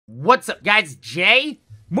What's up, guys? Jay,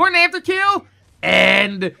 MorninAfterKill,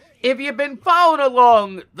 and if you've been following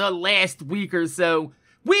along the last week or so,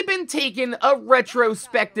 we've been taking a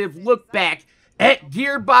retrospective look back at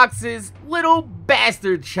Gearbox's little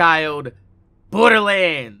bastard child,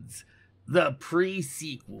 Borderlands, the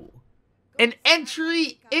pre-sequel. An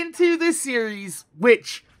entry into the series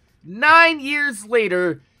which, 9 years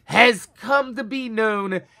later, has come to be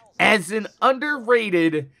known as an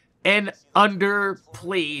underrated and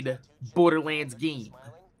underplayed Borderlands game.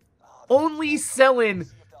 Only selling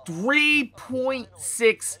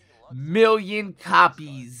 3.6 million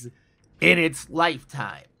copies in its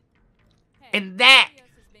lifetime. And that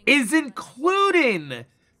is including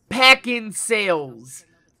pack-in sales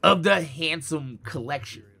of the handsome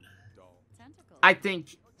collection. I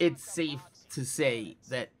think it's safe to say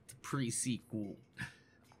that the pre-sequel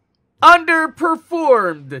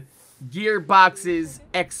underperformed Gearbox's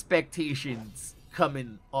expectations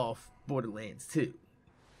coming off Borderlands 2.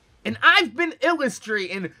 And I've been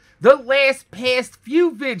illustrating the past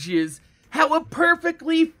few videos how a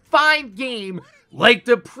perfectly fine game like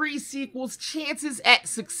the pre-sequel's chances at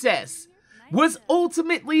success was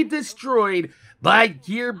ultimately destroyed by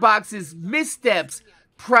Gearbox's missteps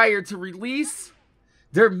prior to release,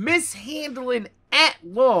 their mishandling at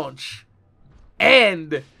launch,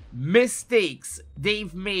 and mistakes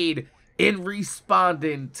they've made in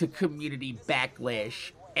responding to community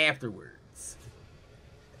backlash afterwards.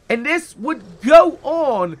 And this would go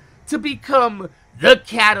on to become the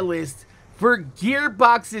catalyst for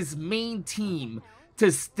Gearbox's main team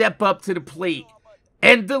to step up to the plate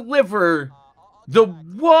and deliver the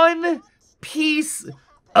one piece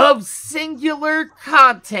of singular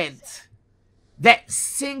content that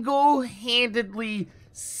single-handedly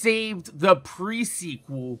saved the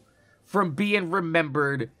pre-sequel from being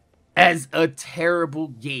remembered as a terrible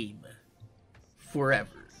game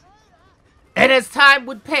forever. And as time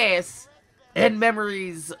would pass and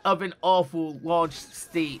memories of an awful launch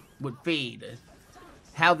state would fade,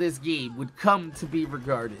 how this game would come to be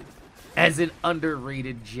regarded as an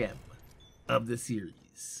underrated gem of the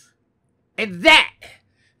series. And that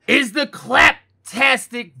is the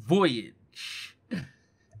Claptastic Voyage.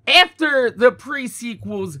 After the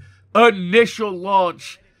pre-sequel's initial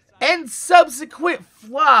launch and subsequent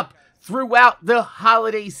flop throughout the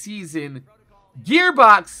holiday season,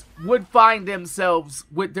 Gearbox would find themselves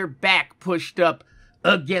with their back pushed up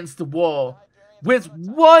against the wall, with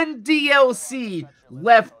one DLC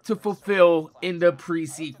left to fulfill in the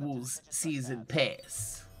pre-sequel's season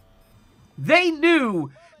pass. They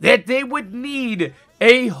knew that they would need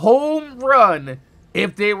a home run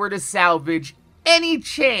if they were to salvage any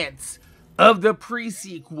chance of the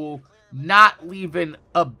pre-sequel not leaving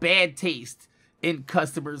a bad taste in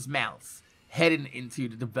customers' mouths heading into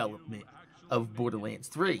the development of Borderlands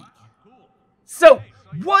 3. So,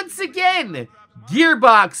 once again,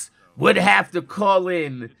 Gearbox would have to call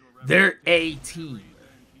in their A-team.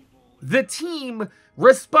 The team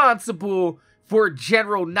responsible for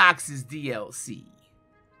General Knoxx's DLC,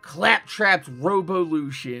 Claptrap's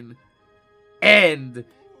Robolution, and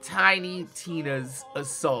Tiny Tina's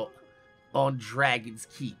assault on Dragon's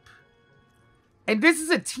Keep. And this is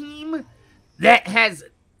a team that has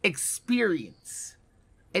experience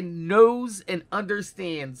and knows and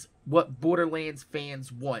understands what Borderlands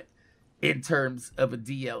fans want in terms of a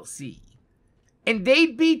DLC. And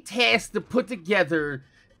they'd be tasked to put together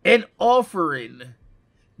an offering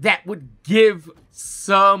that would give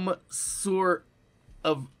some sort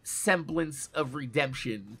of semblance of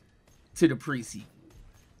redemption to the pre-sequel,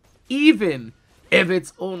 even if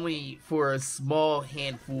it's only for a small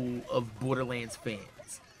handful of Borderlands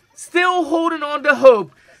fans, still holding on to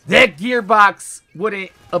hope that Gearbox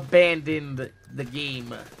wouldn't abandon the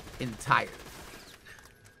game entirely.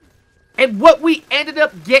 And what we ended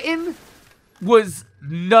up getting was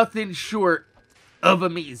nothing short of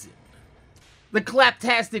amazing. The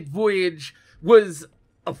Claptastic Voyage was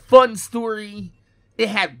a fun story. It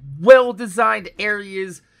had well-designed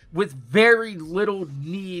areas with very little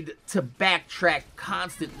need to backtrack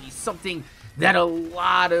constantly, something that a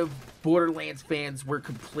lot of Borderlands fans were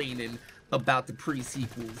complaining about the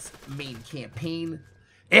pre-sequel's main campaign.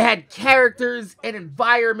 It had characters and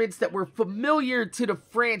environments that were familiar to the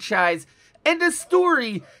franchise, and a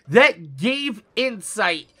story that gave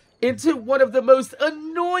insight into one of the most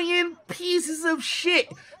annoying pieces of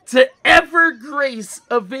shit to ever grace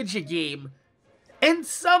a video game, and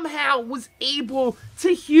somehow was able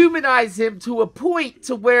to humanize him to a point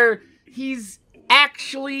to where he's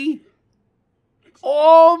actually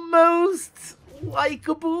almost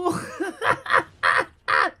likable.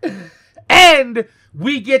 And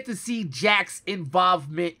we get to see Jack's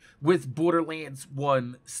involvement with Borderlands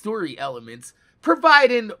 1 story elements,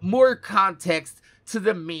 providing more context to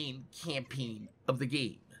the main campaign of the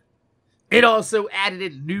game. It also added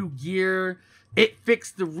in new gear. It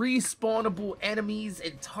fixed the respawnable enemies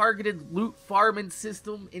and targeted loot farming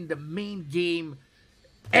system in the main game.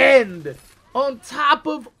 And on top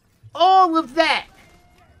of all of that,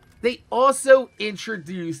 they also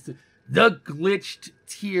introduced the glitched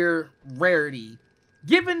tier rarity,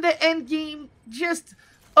 giving the endgame just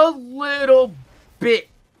a little bit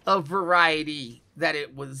of variety that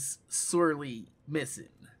it was sorely missing.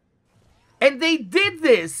 And they did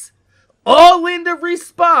this all in the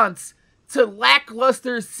response to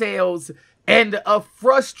lackluster sales and a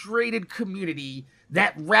frustrated community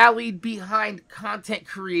that rallied behind content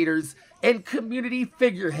creators and community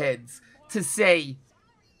figureheads to say,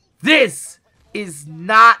 "This is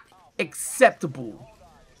not acceptable.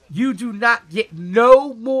 You do not get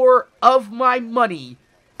no more of my money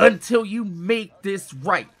until you make this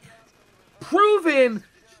right." Proving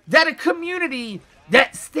that a community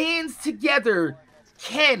that stands together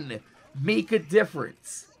can make a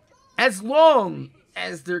difference, as long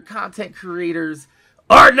as their content creators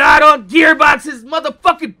are not on Gearbox's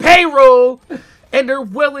motherfucking payroll and are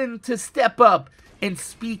willing to step up and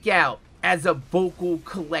speak out as a vocal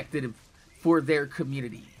collective for their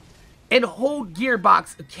community and hold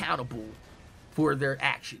Gearbox accountable for their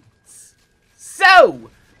actions.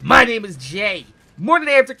 So, my name is Jay,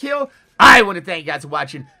 MorninAfterKill. I want to thank you guys for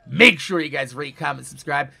watching. Make sure you guys rate, comment,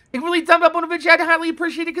 subscribe, and really thumb up on the video. I'd highly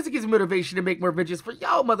appreciate it because it gives me motivation to make more videos for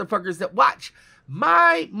y'all motherfuckers that watch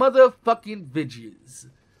my motherfucking videos.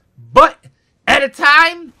 But at a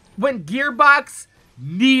time when Gearbox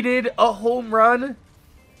needed a home run,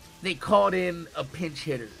 they called in a pinch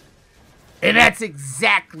hitter. And that's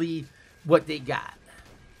exactly what they got,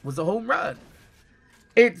 was a home run.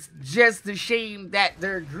 It's just a shame that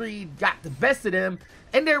their greed got the best of them,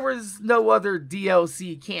 and there was no other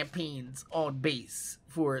DLC campaigns on base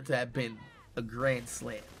for it to have been a grand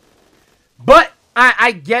slam. But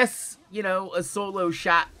I guess, you know, a solo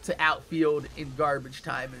shot to outfield in garbage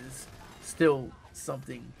time is still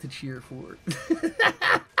something to cheer for.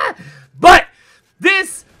 But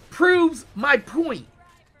this proves my point,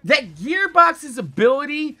 that Gearbox's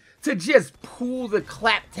ability to just pull the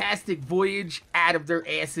Claptastic Voyage out of their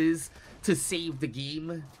asses to save the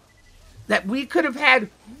game, that we could have had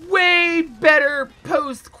way better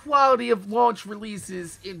post-quality of launch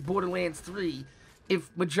releases in Borderlands 3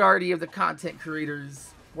 if majority of the content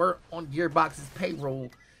creators weren't on Gearbox's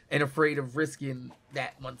payroll and afraid of risking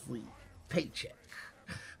that monthly paycheck.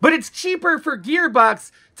 But it's cheaper for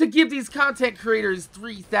Gearbox to give these content creators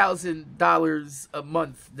 $3,000 a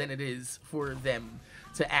month than it is for them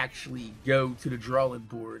to actually go to the drawing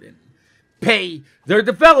board and pay their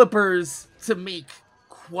developers to make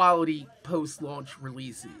quality post-launch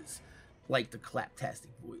releases like the Claptastic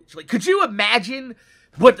Voyage. Like, could you imagine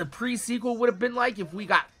what the pre-sequel would have been like if we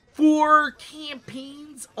got 4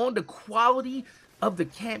 campaigns on the quality of the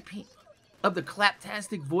campaign of the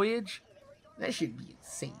Claptastic Voyage? That should be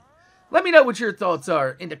insane. Let me know what your thoughts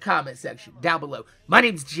are in the comment section down below. My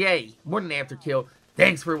name's Jay, MorninAfterKill.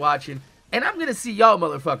 Thanks for watching, and I'm gonna see y'all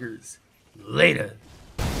motherfuckers later.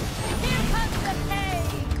 Here comes the pay!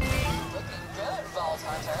 Looking good, Vault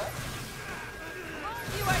Hunter.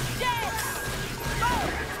 You are dead!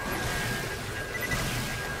 Boom!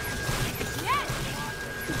 Yes!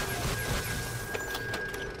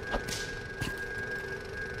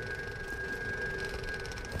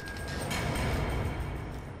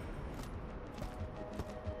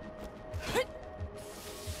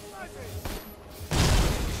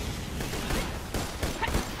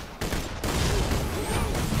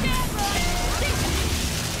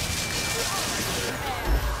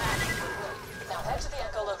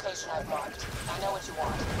 I've marked. I know what you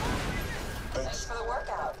want. Thanks for the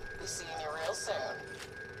workout. Be seeing you real soon.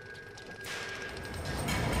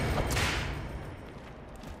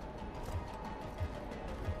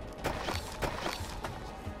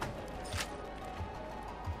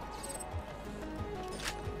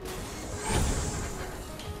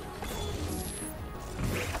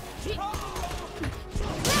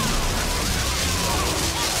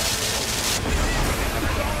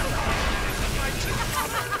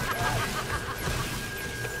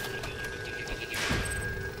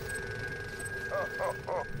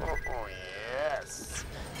 Yes!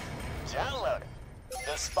 Download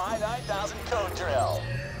the Spy 9000 code drill.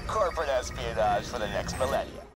 Corporate espionage for the next millennium.